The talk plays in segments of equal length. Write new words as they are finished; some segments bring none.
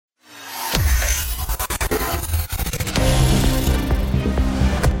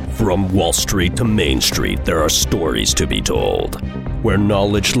From Wall Street to Main Street, there are stories to be told. Where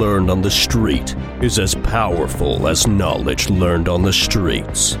knowledge learned on the street is as powerful as knowledge learned on the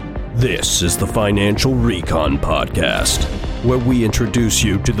streets. This is the Financial Recon Podcast, where we introduce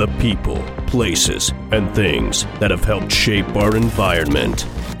you to the people, places, and things that have helped shape our environment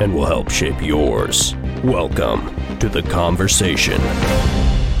and will help shape yours. Welcome to the conversation.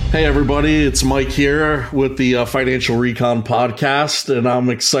 Hey everybody, it's Mike here with the Financial Recon Podcast, and I'm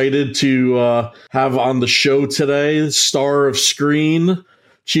excited to have on the show today star of screen,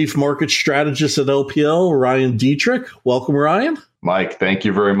 Chief Market Strategist at LPL, Ryan Dietrich. Welcome, Ryan. Mike, thank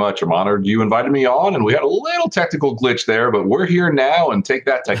you very much. I'm honored you invited me on, and we had a little technical glitch there, but we're here now, and take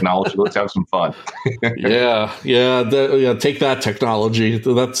that technology. Let's have some fun. Yeah, take that technology.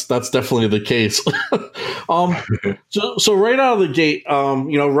 That's definitely the case. So right out of the gate,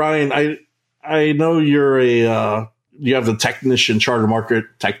 Ryan, I know you're you have the technician, charter market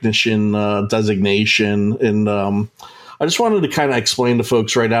technician designation, and I just wanted to kind of explain to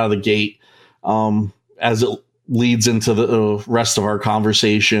folks right out of the gate, as it leads into the rest of our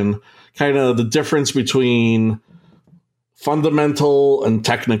conversation, kind of the difference between fundamental and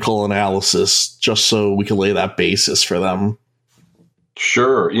technical analysis, just so we can lay that basis for them.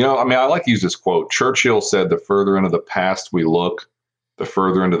 Sure. I like to use this quote. Churchill said, "The further into the past we look, the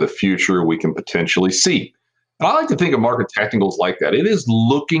further into the future we can potentially see." And I like to think of market technicals like that. It is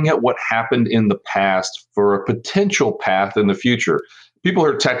looking at what happened in the past for a potential path in the future. People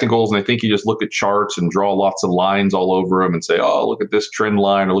hear technicals and they think you just look at charts and draw lots of lines all over them and say, oh, look at this trend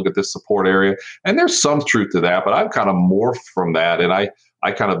line or look at this support area. And there's some truth to that, but I've kind of morphed from that. And I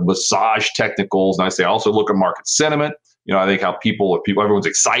kind of massage technicals, and I say, I also look at market sentiment. I think how everyone's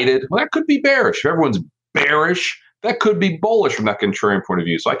excited. Well, that could be bearish. If everyone's bearish, that could be bullish from that contrarian point of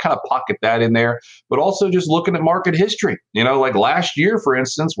view. So I kind of pocket that in there, but also just looking at market history. Like last year, for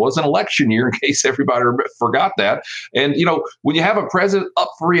instance, was an election year, in case everybody forgot that. And, when you have a president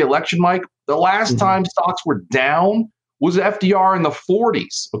up for re-election, Mike, the last time stocks were down was FDR in the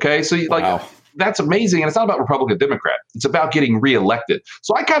 40s. Okay. So wow. That's amazing. And it's not about Republican, Democrat. It's about getting reelected.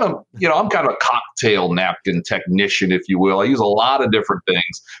 So I kind of, I'm kind of a cocktail napkin technician, if you will. I use a lot of different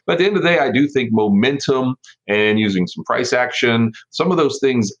things. But at the end of the day, I do think momentum and using some price action, some of those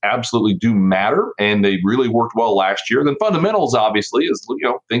things absolutely do matter. And they really worked well last year. Then fundamentals, obviously, is,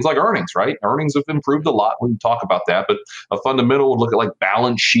 things like earnings, right? Earnings have improved a lot. We can talk about that. But a fundamental would look at like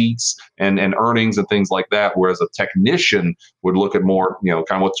balance sheets and earnings and things like that. Whereas a technician would look at more, kind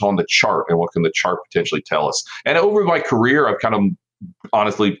of what's on the chart and what can the chart potentially tell us. And over my career, I've kind of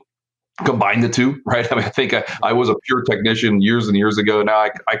honestly combined the two, right? I think I was a pure technician years and years ago. Now I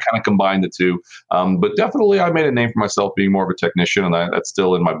kind of combine the two. But definitely I made a name for myself being more of a technician, and that's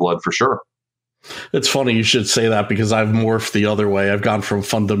still in my blood for sure. It's funny you should say that, because I've morphed the other way. I've gone from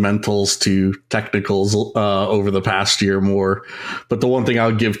fundamentals to technicals over the past year more. But the one thing I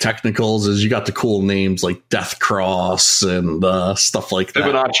would give technicals is you got the cool names like Death Cross and stuff like that.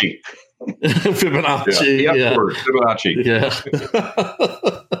 Fibonacci. Fibonacci. Yeah. Fibonacci. Yeah.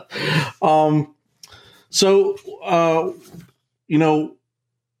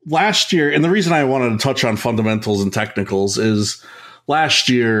 Last year, and the reason I wanted to touch on fundamentals and technicals is last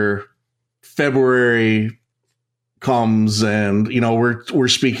year, February comes, and we're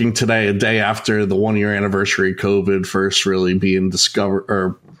speaking today, a day after the 1-year anniversary of COVID first really being discovered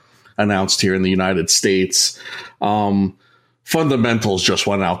or announced here in the United States. Fundamentals just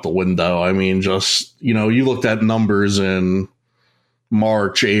went out the window. I mean, you looked at numbers in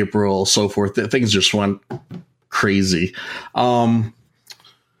March, April, so forth. Things just went crazy.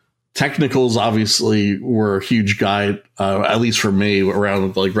 Technicals obviously were a huge guide, at least for me,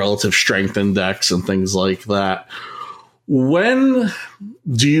 around like relative strength index and things like that. When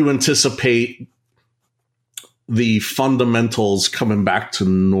do you anticipate the fundamentals coming back to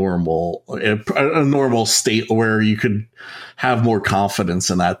normal, a normal state where you could have more confidence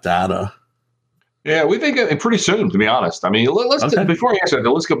in that data? Yeah, we think pretty soon, to be honest. I mean, before I answer that,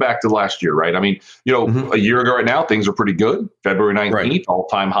 let's go back to last year, right? I mean, a year ago right now, things are pretty good. February 19th, right.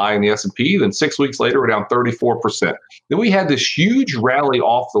 All-time high in the S&P. Then 6 weeks later, we're down 34%. Then we had this huge rally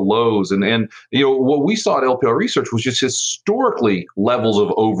off the lows. And what we saw at LPL Research was just historically levels of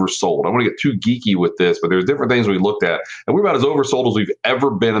oversold. I want to get too geeky with this, but there's different things we looked at. And we're about as oversold as we've ever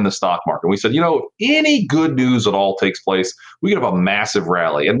been in the stock market. And we said, if any good news at all takes place, we get a massive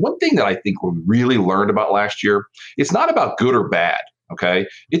rally. And one thing that I think we really learned about last year, it's not about good or bad. Okay.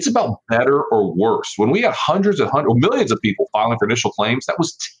 It's about better or worse. When we had millions of people filing for initial claims, that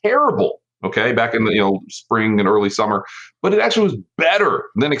was terrible. okay, back in the spring and early summer, but it actually was better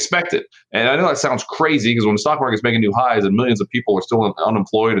than expected. And I know that sounds crazy because when the stock market is making new highs and millions of people are still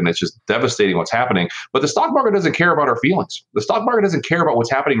unemployed and it's just devastating what's happening, but the stock market doesn't care about our feelings. The stock market doesn't care about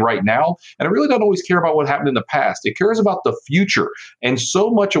what's happening right now, and it really doesn't always care about what happened in the past. It cares about the future. And so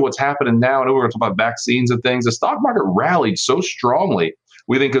much of what's happening now, I know we're going to talk about vaccines and things, the stock market rallied so strongly,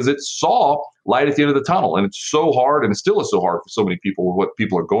 we think, because it saw light at the end of the tunnel. And it's so hard, and it still is so hard for so many people with what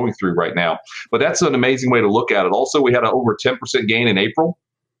people are going through right now. But that's an amazing way to look at it. Also, we had an over 10% gain in April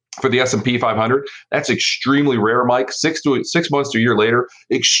for the S&P 500. That's extremely rare, Mike. 6 months to a year later,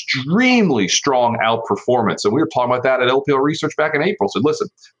 extremely strong outperformance. And we were talking about that at LPL Research back in April. So listen,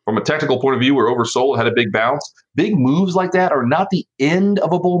 from a technical point of view, we're oversold, had a big bounce. Big moves like that are not the end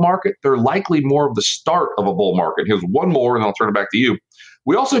of a bull market. They're likely more of the start of a bull market. Here's one more, and I'll turn it back to you.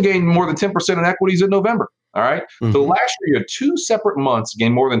 We also gained more than 10% in equities in November. All right. Mm-hmm. So last year, you had 2 separate months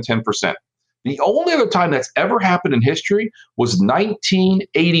gained more than 10%. The only other time that's ever happened in history was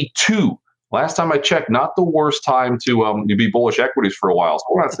 1982. Last time I checked, not the worst time to be bullish equities for a while. So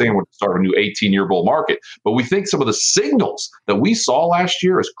we're not saying we're starting a new 18-year bull market, but we think some of the signals that we saw last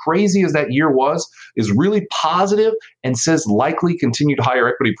year, as crazy as that year was, is really positive and says likely continued higher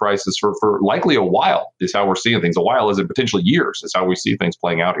equity prices for likely a while is how we're seeing things. A while isn't potentially years is how we see things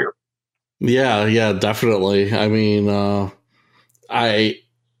playing out here. Yeah, definitely. I mean, I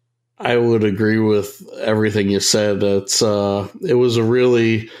would agree with everything you said. It was a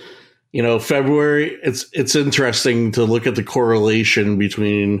really, February. It's interesting to look at the correlation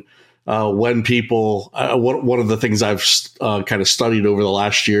between when people. One of the things I've kind of studied over the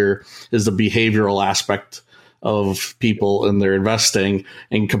last year is the behavioral aspect of people in their investing,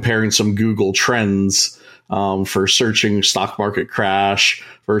 and comparing some Google trends for searching stock market crash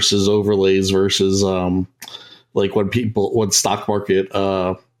versus overlays versus like when stock market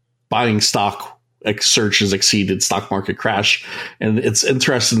buying stock searches exceeded stock market crash. And it's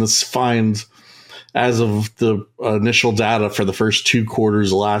interesting to find, as of the initial data for the first 2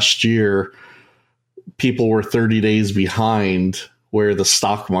 quarters last year, people were 30 days behind where the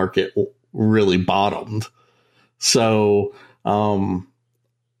stock market really bottomed. So to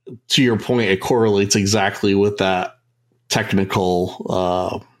your point, it correlates exactly with that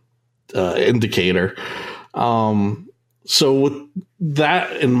technical indicator. So with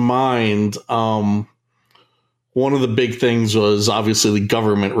that in mind, one of the big things was obviously the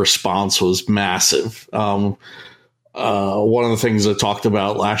government response was massive. One of the things I talked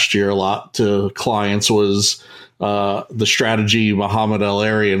about last year a lot to clients was the strategy Mohamed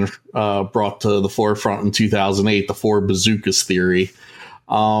El-Erian brought to the forefront in 2008, the 4 bazookas theory.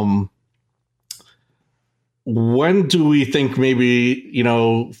 When do we think maybe,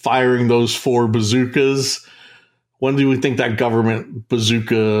 firing those 4 bazookas, when do we think that government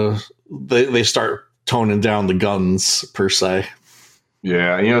bazooka, they start toning down the guns per se?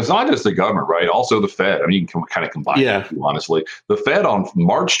 Yeah, it's not just the government, right? Also the Fed. I mean, you can kind of combine that, honestly. The Fed on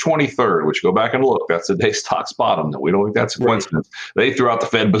March 23rd, which go back and look, that's the day stocks bottom. We don't think that's a coincidence. Right. They threw out the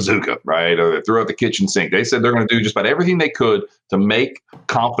Fed bazooka, right? Or they threw out the kitchen sink. They said they're going to do just about everything they could to make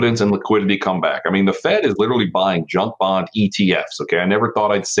confidence and liquidity come back. I mean, the Fed is literally buying junk bond ETFs, okay? I never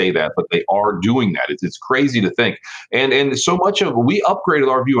thought I'd say that, but they are doing that. It's crazy to think. And so much of we upgraded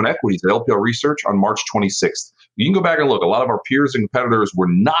our view on equities at LPL Research on March 26th. You can go back and look. A lot of our peers and competitors were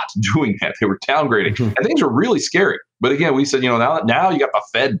not doing that. They were downgrading. Mm-hmm. And things are really scary. But again, we said, now you got the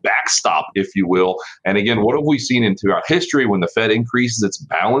Fed backstop, if you will. And again, what have we seen throughout history when the Fed increases its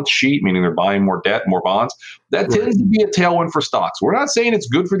balance sheet, meaning they're buying more debt, more bonds? That tends to be a tailwind for stocks. We're not saying it's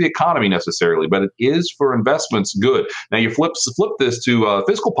good for the economy necessarily, but it is for investments good. Now, you flip this to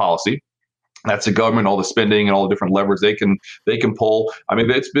fiscal policy. That's the government, all the spending and all the different levers they can pull. I mean,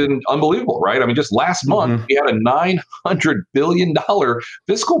 it's been unbelievable, right? I mean, just last month, we had a $900 billion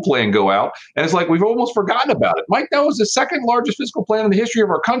fiscal plan go out. And it's like we've almost forgotten about it. Mike, that was the second largest fiscal plan in the history of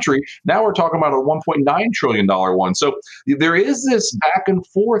our country. Now we're talking about a $1.9 trillion one. So there is this back and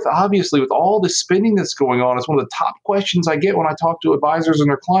forth, obviously, with all the spending that's going on. It's one of the top questions I get when I talk to advisors and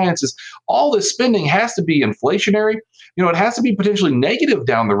their clients is all this spending has to be inflationary. It has to be potentially negative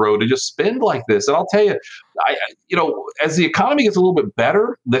down the road to just spend like this. And I'll tell you, as the economy gets a little bit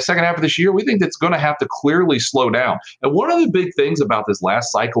better the second half of this year, we think that's going to have to clearly slow down. And one of the big things about this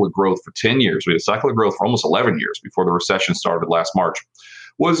last cycle of growth for 10 years, we had a cycle of growth for almost 11 years before the recession started last March,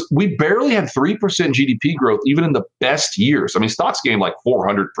 was we barely had 3% GDP growth even in the best years. I mean, stocks gained like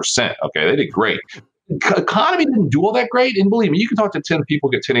 400%. Okay, they did great. Economy didn't do all that great. And believe me, you can talk to 10 people,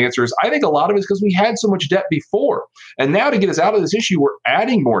 get 10 answers. I think a lot of it is because we had so much debt before. And now to get us out of this issue, we're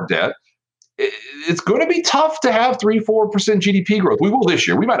adding more debt. it's going to be tough to have 3-4% GDP growth. We will this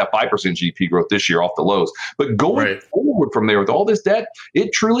year. We might have 5% GDP growth this year off the lows. But going forward from there with all this debt,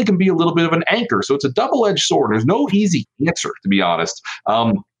 it truly can be a little bit of an anchor. So it's a double-edged sword. There's no easy answer, to be honest.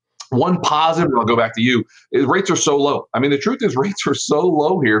 One positive, and I'll go back to you, is rates are so low. I mean, the truth is rates are so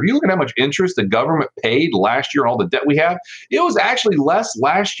low here. If you look at how much interest the government paid last year and all the debt we have, it was actually less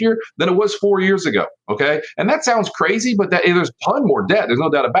last year than it was 4 years ago. Okay. And that sounds crazy, but there's a ton more debt. There's no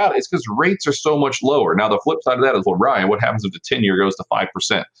doubt about it. It's because rates are so much lower. Now, the flip side of that is, well, Ryan, what happens if the 10-year goes to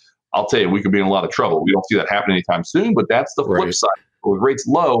 5%? I'll tell you, we could be in a lot of trouble. We don't see that happen anytime soon, but that's the flip side. With rates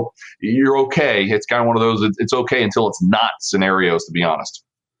low, you're okay. It's kind of one of those, it's okay until it's not scenarios, to be honest.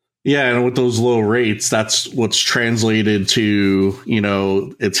 Yeah, and with those low rates, that's what's translated to,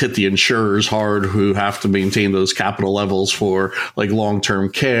 it's hit the insurers hard who have to maintain those capital levels for like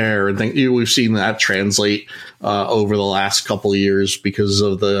long-term care and things. We've seen that translate over the last couple of years because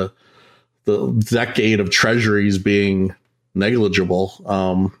of the decade of treasuries being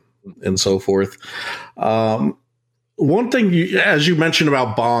negligible and so forth. One thing, as you mentioned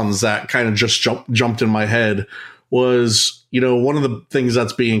about bonds, that kind of just jumped in my head was, one of the things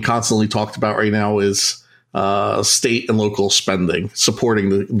that's being constantly talked about right now is state and local spending, supporting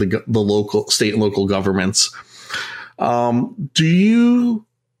the local state and local governments. Do you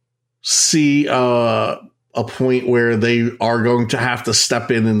see a point where they are going to have to step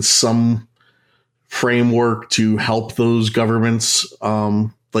in some framework to help those governments,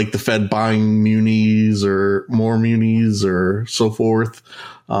 like the Fed buying munis or more munis or so forth,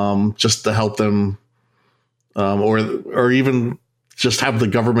 just to help them? Or even just have the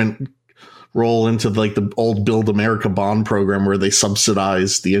government roll into like the old Build America bond program where they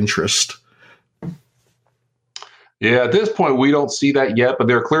subsidize the interest? Yeah, at this point, we don't see that yet, but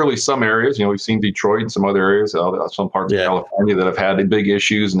there are clearly some areas, we've seen Detroit and some other areas, some parts of California that have had big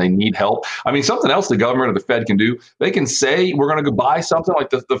issues and they need help. I mean, something else the government or the Fed can do, they can say, we're going to go buy something.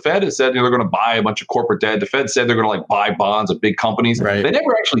 Like the Fed has said, they're going to buy a bunch of corporate debt. The Fed said they're going to buy bonds of big companies. Right. They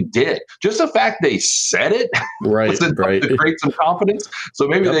never actually did. Just the fact they said it was enough to create some confidence. So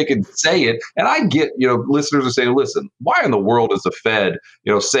maybe they can say it. And I get, listeners are saying, listen, why in the world is the Fed,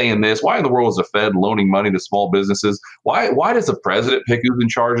 saying this? Why in the world is the Fed loaning money to small businesses? Why does the president pick who's in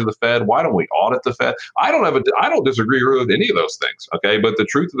charge of the Fed? Why don't we audit the Fed? I don't disagree with any of those things. Okay. But the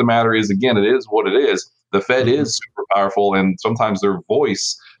truth of the matter is, again, it is what it is. The Fed is super powerful, and sometimes their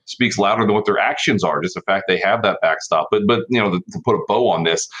voice speaks louder than what their actions are. Just the fact they have that backstop. But to put a bow on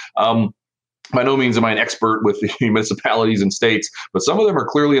this, by no means am I an expert with the municipalities and states, but some of them are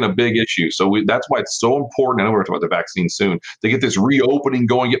clearly in a big issue. So that's why it's so important. I know we're talking about the vaccine soon, to get this reopening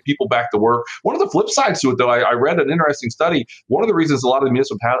going, get people back to work. One of the flip sides to it, though, I read an interesting study. One of the reasons a lot of the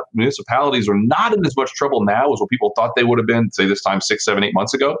municipalities are not in as much trouble now as what people thought they would have been, say, this time 6, 7, 8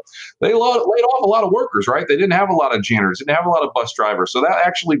 months ago. They laid off a lot of workers, right? They didn't have a lot of janitors, didn't have a lot of bus drivers. So that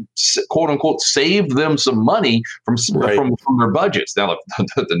actually, quote unquote, saved them some money from their budgets. Now,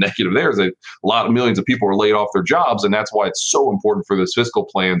 the negative there is a lot of millions of people are laid off their jobs, and that's why it's so important for those fiscal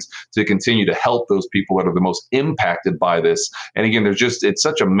plans to continue to help those people that are the most impacted by this. And again, it's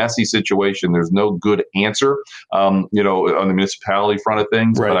such a messy situation. There's no good answer, on the municipality front of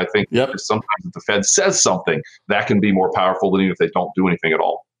things. Right. But I think sometimes if the Fed says something, that can be more powerful than even if they don't do anything at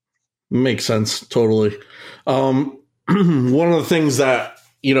all. Makes sense. Totally. One of the things that,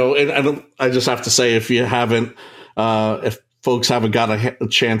 and I just have to say, if you haven't, if folks haven't got a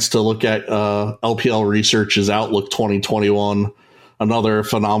chance to look at LPL Research's Outlook 2021, another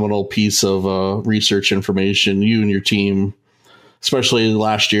phenomenal piece of research information. You and your team, especially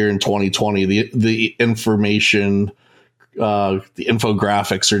last year in 2020, the information, the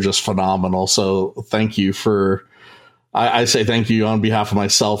infographics are just phenomenal. So thank you I say thank you on behalf of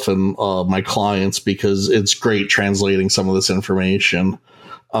myself and my clients, because it's great translating some of this information.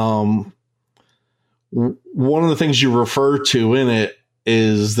 One of the things you refer to in it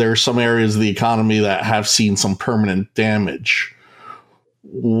is there are some areas of the economy that have seen some permanent damage.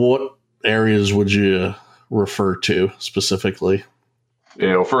 What areas would you refer to specifically?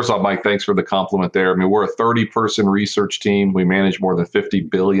 First off, Mike, thanks for the compliment there. I mean, we're a 30-person research team. We manage more than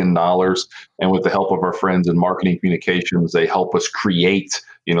 $50 billion. And with the help of our friends in marketing communications, they help us create,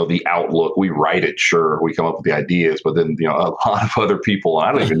 the outlook. We write it, sure. We come up with the ideas, but then, a lot of other people,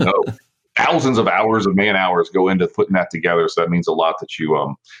 I don't even know, thousands of hours of man hours go into putting that together. So that means a lot that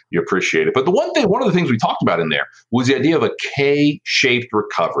you appreciate it. But one of the things we talked about in there was the idea of a K-shaped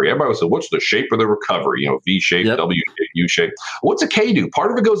recovery. Everybody would say, what's the shape of the recovery? V-shaped, W-shaped, U-shaped. What's a K do?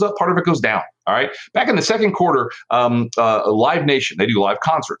 Part of it goes up, part of it goes down. All right. Back in the second quarter, Live Nation, they do live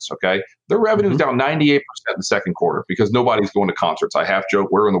concerts. Okay. Their revenue is down 98% in the second quarter because nobody's going to concerts. I half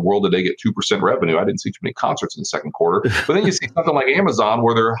joke, where in the world did they get 2% revenue? I didn't see too many concerts in the second quarter. But then you see something like Amazon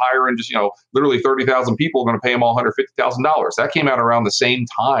where they're hiring just, literally 30,000 people, going to pay them all $150,000. That came out around the same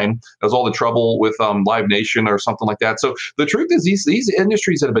time as all the trouble with Live Nation or something like that. So the truth is these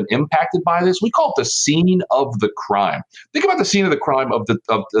industries that have been impacted by this, we call it the scene of the crime. Think about the scene of the crime of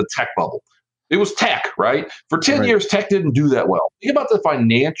the tech bubble. It was tech, right? For 10 years, tech didn't do that well. Think about the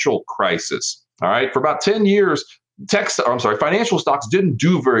financial crisis, all right? For about 10 years, financial stocks didn't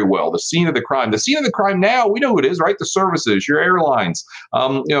do very well. The scene of the crime. The scene of the crime now, we know who it is, right? The services, your airlines,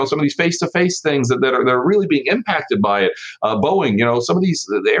 some of these face-to-face things that are really being impacted by it. Boeing, some of these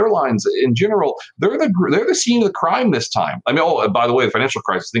the airlines in general, they're the scene of the crime this time. I mean, by the way, the financial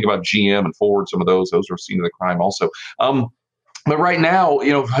crisis, think about GM and Ford, some of those are scene of the crime also. But right now,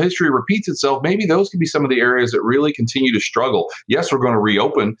 if history repeats itself, maybe those could be some of the areas that really continue to struggle. Yes, we're going to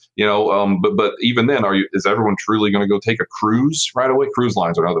reopen, but even then, is everyone truly going to go take a cruise right away? Cruise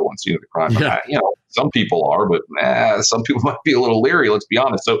lines are another one, scene of the crime. Yeah. Some people are, but some people might be a little leery, let's be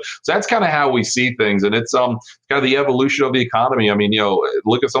honest. So that's kind of how we see things. And it's kind of the evolution of the economy. I mean,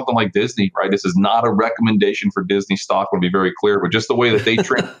 look at something like Disney, right? This is not a recommendation for Disney stock, I want to be very clear, but just the way that they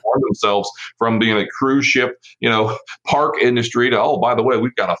transform themselves from being a cruise ship, park industry to, oh, by the way,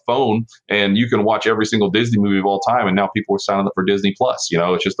 we've got a phone and you can watch every single Disney movie of all time. And now people are signing up for Disney Plus.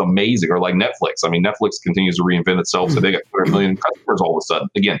 It's just amazing. Or like Netflix. I mean, Netflix continues to reinvent itself. So they got 200 million customers all of a sudden.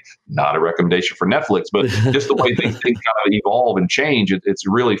 Again, not a recommendation for Netflix, but just the way things kind of evolve and change, it's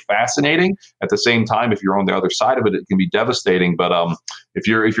really fascinating. At the same time, if you're on the other side of it, it can be devastating. But if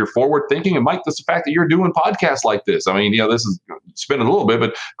you're forward thinking, and Mike, the fact that you're doing podcasts like this, I mean, this is spinning a little bit,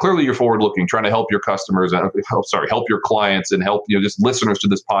 but clearly you're forward looking, trying to help your customers and help your clients and help just listeners to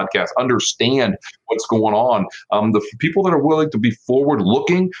this podcast understand what's going on. The people that are willing to be forward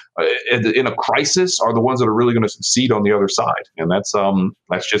looking in a crisis are the ones that are really going to succeed on the other side, and that's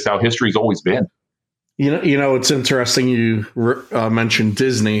just how history's always been. It's interesting you mentioned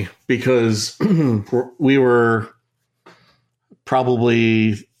Disney because we were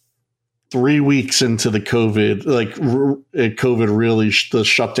probably 3 weeks into the COVID, COVID really the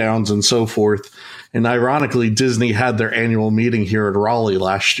shutdowns and so forth. And ironically, Disney had their annual meeting here at Raleigh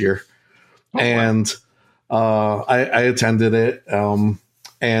last year. And I attended it.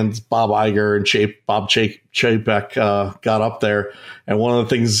 And Bob Iger and Bob Chapek got up there. And one of the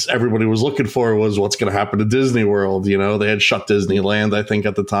things everybody was looking for was what's going to happen to Disney World. They had shut Disneyland, I think,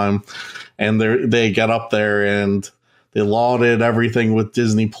 at the time. And they got up there and they lauded everything with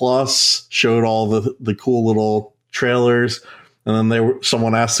Disney Plus, showed all the cool little trailers. And then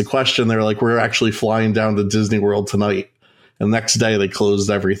someone asked the question. They were like, we're actually flying down to Disney World tonight. And the next day they closed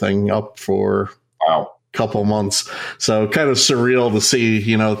everything up for couple months. So kind of surreal to see,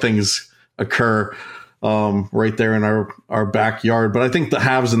 things occur right there in our backyard. But I think the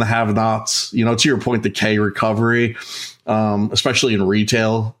haves and the have-nots, to your point, the K recovery, especially in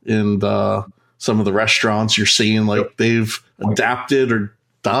retail and some of the restaurants you're seeing, they've adapted or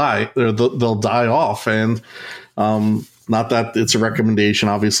they'll die off. And not that it's a recommendation,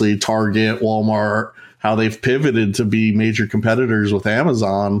 obviously, Target, Walmart, how they've pivoted to be major competitors with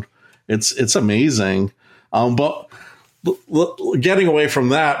Amazon. It's amazing. But getting away from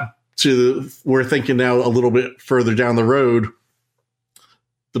that we're thinking now a little bit further down the road.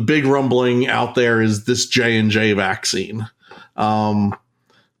 The big rumbling out there is this J&J vaccine. It's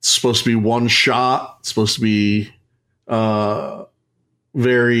supposed to be one shot. It's supposed to be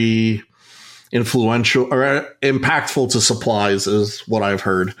very influential or impactful to supplies is what I've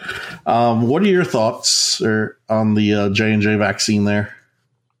heard. What are your thoughts on the J&J vaccine there?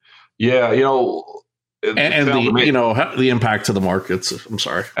 Yeah, and the impact to the markets. I'm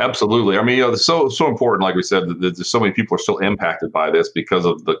sorry. Absolutely. I mean, it's so important. Like we said, that so many people are still impacted by this because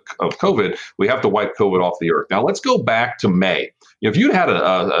of COVID. We have to wipe COVID off the earth. Now let's go back to May. If you'd had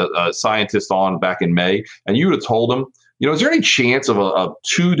a scientist on back in May and you would have told him, is there any chance of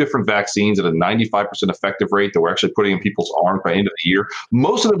two different vaccines at a 95% effective rate that we're actually putting in people's arms by the end of the year?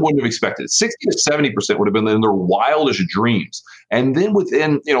 Most of them wouldn't have expected. 60 to 70% would have been in their wildest dreams. And then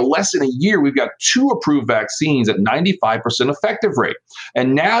within less than a year, we've got two approved vaccines at 95% effective rate.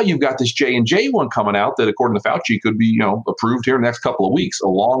 And now you've got this J&J one coming out that, according to Fauci, could be approved here in the next couple of weeks,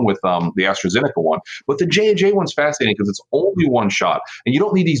 along with the AstraZeneca one. But the J&J one's fascinating because it's only one shot, and you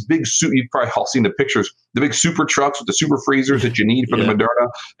don't need these big suit. You've probably all seen the pictures the big super trucks with the super freezers that you need for the Moderna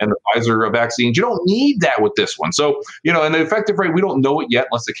and the Pfizer vaccines. You don't need that with this one. So, and the effective rate, we don't know it yet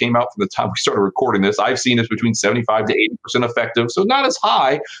unless it came out from the time we started recording this. I've seen it's between 75 to 80% effective. So not as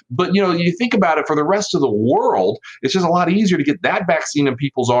high, but you think about it, for the rest of the world, it's just a lot easier to get that vaccine in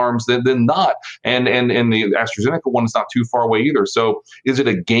people's arms than not. And the AstraZeneca one is not too far away either. So is it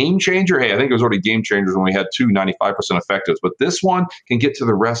a game changer? Hey, I think it was already game changers when we had 95% effectives, but this one can get to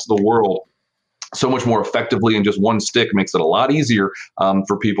the rest of the world so much more effectively, and just one stick makes it a lot easier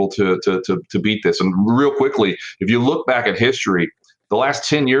for people to beat this. And real quickly, if you look back at history, the last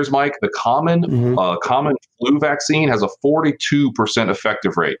 10 years, Mike, the common flu vaccine has a 42%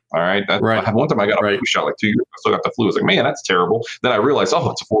 effective rate. All right. One time I got a flu shot like 2 years ago. I still got the flu. I was like, man, that's terrible. Then I realized,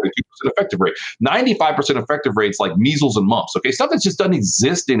 it's a 42% effective rate. 95% effective rates like measles and mumps. Okay. Stuff that just doesn't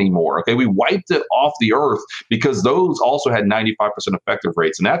exist anymore. Okay. We wiped it off the earth because those also had 95% effective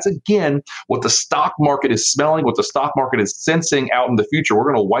rates. And that's, again, what the stock market is smelling, what the stock market is sensing out in the future. We're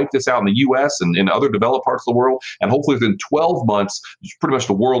going to wipe this out in the U.S. and in other developed parts of the world. And hopefully within 12 months, pretty much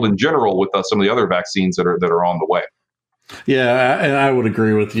the world in general, with some of the other vaccines that are on the way. Yeah, and I would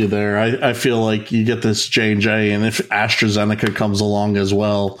agree with you there. I feel like you get this J&J, and if AstraZeneca comes along as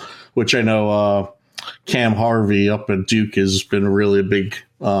well, which I know Cam Harvey up at Duke has been really a big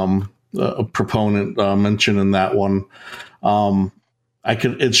proponent mentioning that one.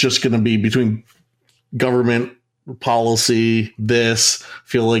 It's just going to be between government policy,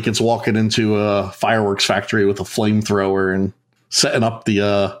 feel like it's walking into a fireworks factory with a flamethrower and setting up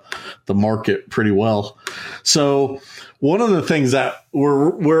the market pretty well. So one of the things that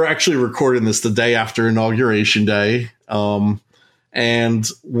we're actually recording this the day after Inauguration Day, and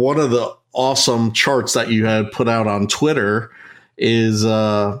one of the awesome charts that you had put out on Twitter is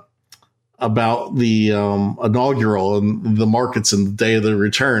about the inaugural and the markets and the day of the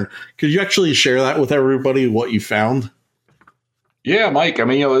return. Could you actually share that with everybody, what you found? Yeah, Mike. I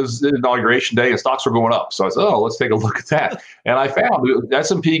mean, it was Inauguration Day and stocks were going up. So I said, let's take a look at that. And I found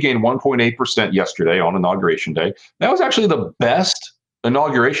S&P gained 1.8% yesterday on Inauguration Day. That was actually the best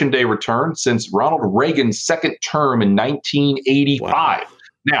Inauguration Day return since Ronald Reagan's second term in 1985. Wow.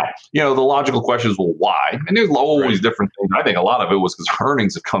 Now, the logical question is, well, why? And there's always different things. I think a lot of it was because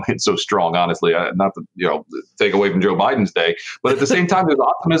earnings have come in so strong, honestly, not to, take away from Joe Biden's day. But at the same time, there's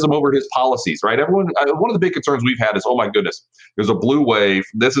optimism over his policies, right? Everyone, one of the big concerns we've had is, oh, my goodness, there's a blue wave.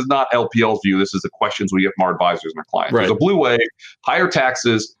 This is not LPL's view. This is the questions we get from our advisors and our clients. Right. There's a blue wave, higher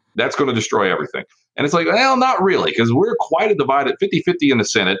taxes. That's going to destroy everything. And it's like, well, not really, because we're quite a divided 50-50 in the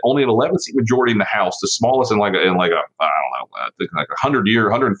Senate, only an 11-seat majority in the House, the smallest in like a I don't know, I think like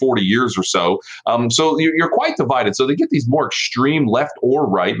 140 years or so. So you're quite divided. So they get these more extreme left or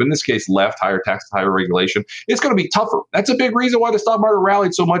right, but in this case, left, higher taxes, higher regulation. It's going to be tougher. That's a big reason why the stock market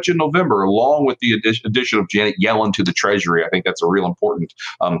rallied so much in November, along with the addition of Janet Yellen to the Treasury. I think that's a real important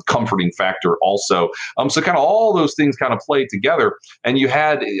comforting factor also. So kind of all those things kind of played together, and you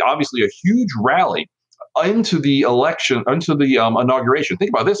had obviously a huge rally into the election, into the inauguration. Think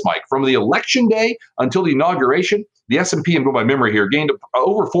about this, Mike. From the election day until the inauguration, the S&P, I'm going by memory here, gained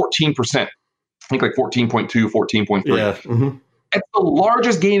over 14%. I think like 14.2, 14.3. Yeah. Mm-hmm. It's the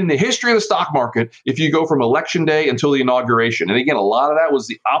largest gain in the history of the stock market if you go from election day until the inauguration. And again, a lot of that was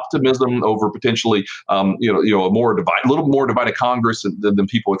the optimism over potentially, a little more divided Congress than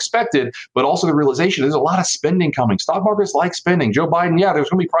people expected, but also the realization there's a lot of spending coming. Stock markets like spending. Joe Biden, there's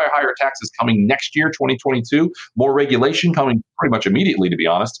going to be probably higher taxes coming next year, 2022, more regulation coming pretty much immediately, to be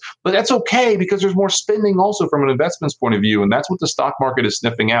honest. But that's okay because there's more spending also from an investments point of view, and that's what the stock market is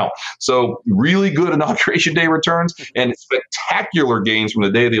sniffing out. So really good inauguration day returns and spectacular gains from the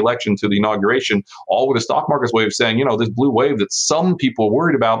day of the election to the inauguration, all with the stock market's way of saying, this blue wave that some people are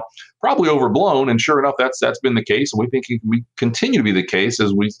worried about, probably overblown. And sure enough, that's been the case. And we think it can continue to be the case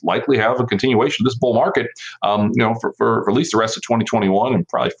as we likely have a continuation of this bull market, for at least the rest of 2021 and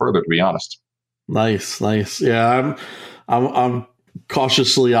probably further, to be honest. Nice. Yeah, I'm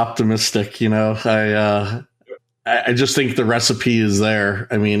cautiously optimistic. I just think the recipe is there.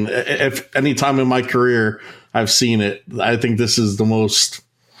 I mean, if any time in my career I've seen it, I think this is the most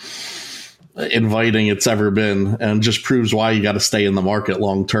inviting it's ever been, and just proves why you got to stay in the market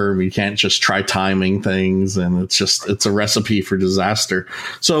long term. You can't just try timing things, and it's a recipe for disaster.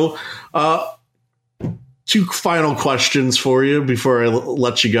 So, two final questions for you before I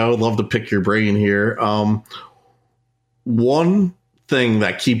let you go. I'd love to pick your brain here. One thing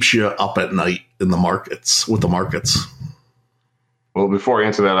that keeps you up at night in the markets, with the markets? Well, before I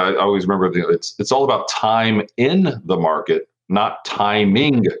answer that, I always remember it's all about time in the market, not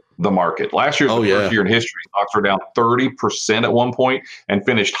timing the market. Last year was the first year in history. Stocks were down 30% at one point and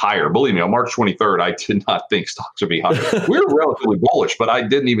finished higher. Believe me, on March 23rd, I did not think stocks would be higher. We were relatively bullish, but I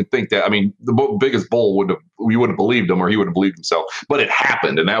didn't even think that. I mean, the biggest bull we would have believed him, or he would have believed himself. But it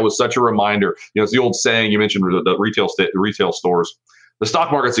happened, and that was such a reminder. It's the old saying you mentioned, the retail stores. The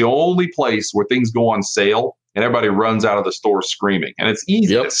stock market's the only place where things go on sale and everybody runs out of the store screaming. And it's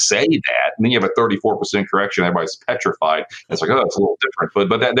easy to say that. And then you have a 34% correction. Everybody's petrified. And it's like, oh, it's a little different.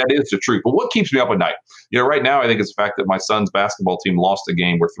 But that is the truth. But what keeps me up at night? Right now, I think it's the fact that my son's basketball team lost a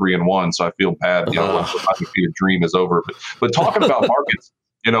game. We're 3-1. So I feel bad. The dream is over. But talking about markets,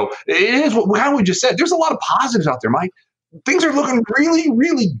 it is how we just said. There's a lot of positives out there, Mike. Things are looking really,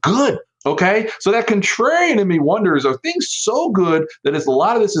 really good. Okay, so that contrarian in me wonders, are things so good that a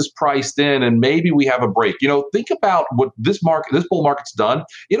lot of this is priced in and maybe we have a break? Think about what this bull market's done.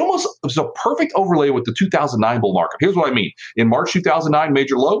 It almost was a perfect overlay with the 2009 bull market. Here's what I mean. In March 2009,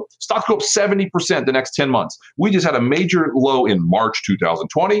 major low, stocks go up 70% the next 10 months. We just had a major low in March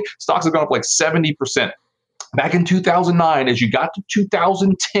 2020. Stocks have gone up like 70%. Back in 2009, as you got to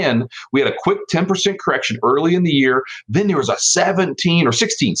 2010, we had a quick 10% correction early in the year. Then there was a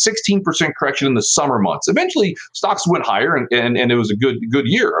 16% correction in the summer months. Eventually, stocks went higher, and it was a good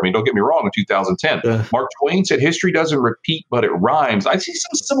year. I mean, don't get me wrong, in 2010. Mark Twain said, history doesn't repeat, but it rhymes. I see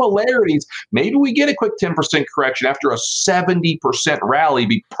some similarities. Maybe we get a quick 10% correction after a 70% rally,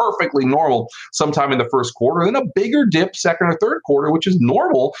 be perfectly normal sometime in the first quarter, then a bigger dip second or third quarter, which is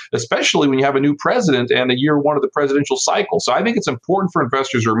normal, especially when you have a new president and a year one of the presidential cycle. So I think it's important for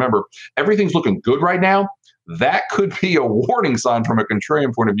investors to remember everything's looking good right now. That could be a warning sign from a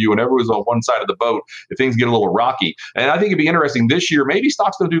contrarian point of view, and everyone's on one side of the boat if things get a little rocky. And I think it'd be interesting this year. Maybe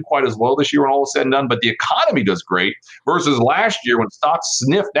stocks don't do quite as well this year when all is said and done, but the economy does great versus last year when stocks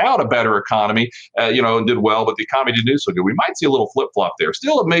sniffed out a better economy, and did well, but the economy didn't do so good. We might see a little flip-flop there.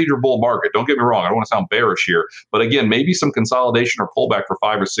 Still a major bull market. Don't get me wrong. I don't want to sound bearish here, but again, maybe some consolidation or pullback for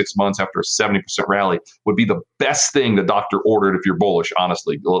 5 or 6 months after a 70% rally would be the best thing the doctor ordered if you're bullish,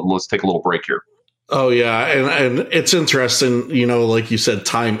 honestly. Let's take a little break here. Oh, yeah. And it's interesting, like you said,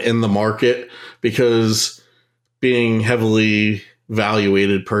 time in the market, because being heavily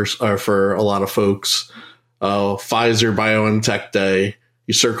valuated for a lot of folks, Pfizer BioNTech Day,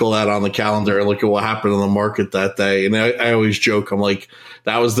 you circle that on the calendar and look at what happened in the market that day. And I always joke, I'm like,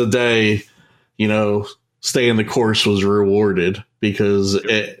 that was the day, staying the course was rewarded, because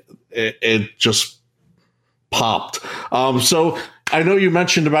it just popped. So I know you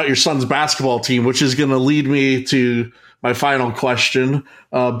mentioned about your son's basketball team, which is going to lead me to my final question.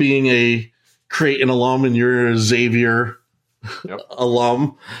 Being a Creighton alum and you're a Xavier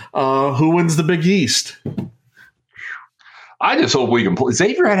alum, who wins the Big East? I just hope we can play.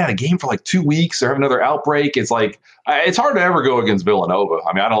 Xavier had a game for like 2 weeks. They have another outbreak. It's like, it's hard to ever go against Villanova.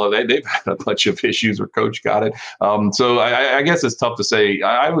 I mean, I don't know. They've had a bunch of issues where coach got it. So I guess it's tough to say.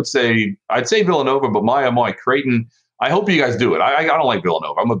 I'd say Villanova, but my Creighton, I hope you guys do it. I don't like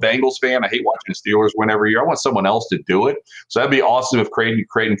Villanova. I'm a Bengals fan. I hate watching the Steelers win every year. I want someone else to do it. So that'd be awesome if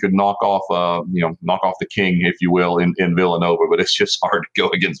Creighton could knock off the king, if you will, in Villanova. But it's just hard to go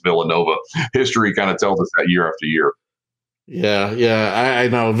against Villanova. History kind of tells us that year after year. Yeah. I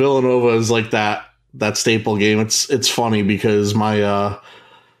know Villanova is like that staple game. It's funny because my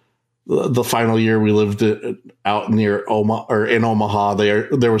the final year we lived out near Omaha, or in Omaha,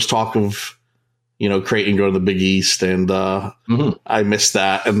 there was talk of Creighton going to the Big East, and I missed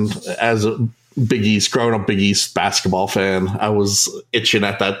that. And as a growing up Big East basketball fan, I was itching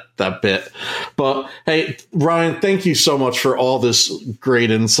at that bit. But hey, Ryan, thank you so much for all this great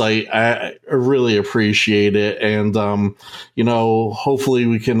insight. I really appreciate it. And, hopefully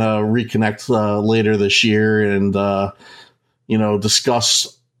we can reconnect later this year and,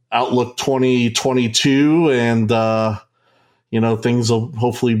 discuss Outlook 2022 and, things will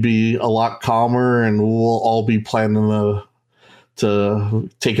hopefully be a lot calmer, and we'll all be planning to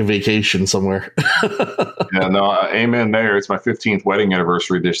take a vacation somewhere. Amen there. It's my 15th wedding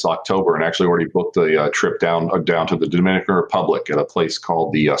anniversary this October, and actually already booked a trip down to the Dominican Republic at a place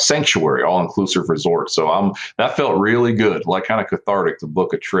called the Sanctuary All-Inclusive Resort. So that felt really good, like kind of cathartic to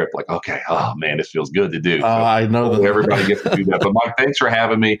book a trip. Like, okay, oh man, this feels good to do. So I know that everybody gets to do that. But Mike, thanks for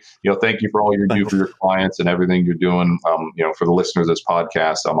having me. Thank you for all you do for your clients and everything you're doing. For the listeners of this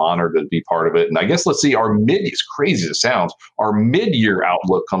podcast, I'm honored to be part of it. And I guess let's see, as crazy as it sounds, our mid-year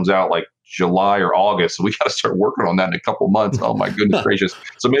outlook comes out like July or August. So we got to start working on that in a couple months. Oh my goodness gracious.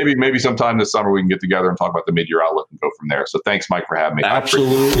 So maybe sometime this summer we can get together and talk about the mid-year outlook and go from there. So thanks, Mike, for having me.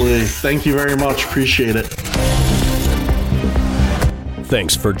 Absolutely. Thank you very much. Appreciate it.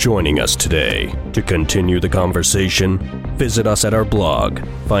 Thanks for joining us today. To continue the conversation, Visit us at our blog,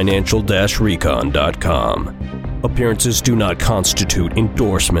 financial-recon.com. Appearances do not constitute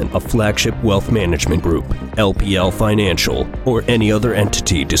endorsement of Flagship Wealth Management Group, LPL Financial, or any other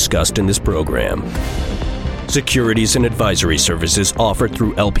entity discussed in this program. Securities and advisory services offered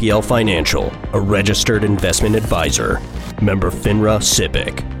through LPL Financial, a registered investment advisor. Member FINRA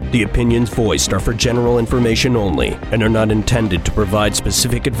SIPC. The opinions voiced are for general information only and are not intended to provide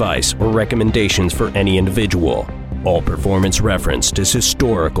specific advice or recommendations for any individual. All performance referenced is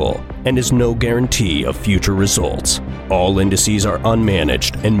historical and is no guarantee of future results. All indices are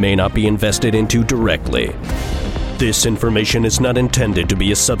unmanaged and may not be invested into directly. This information is not intended to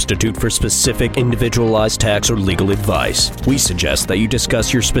be a substitute for specific individualized tax or legal advice. We suggest that you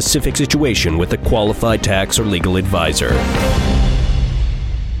discuss your specific situation with a qualified tax or legal advisor.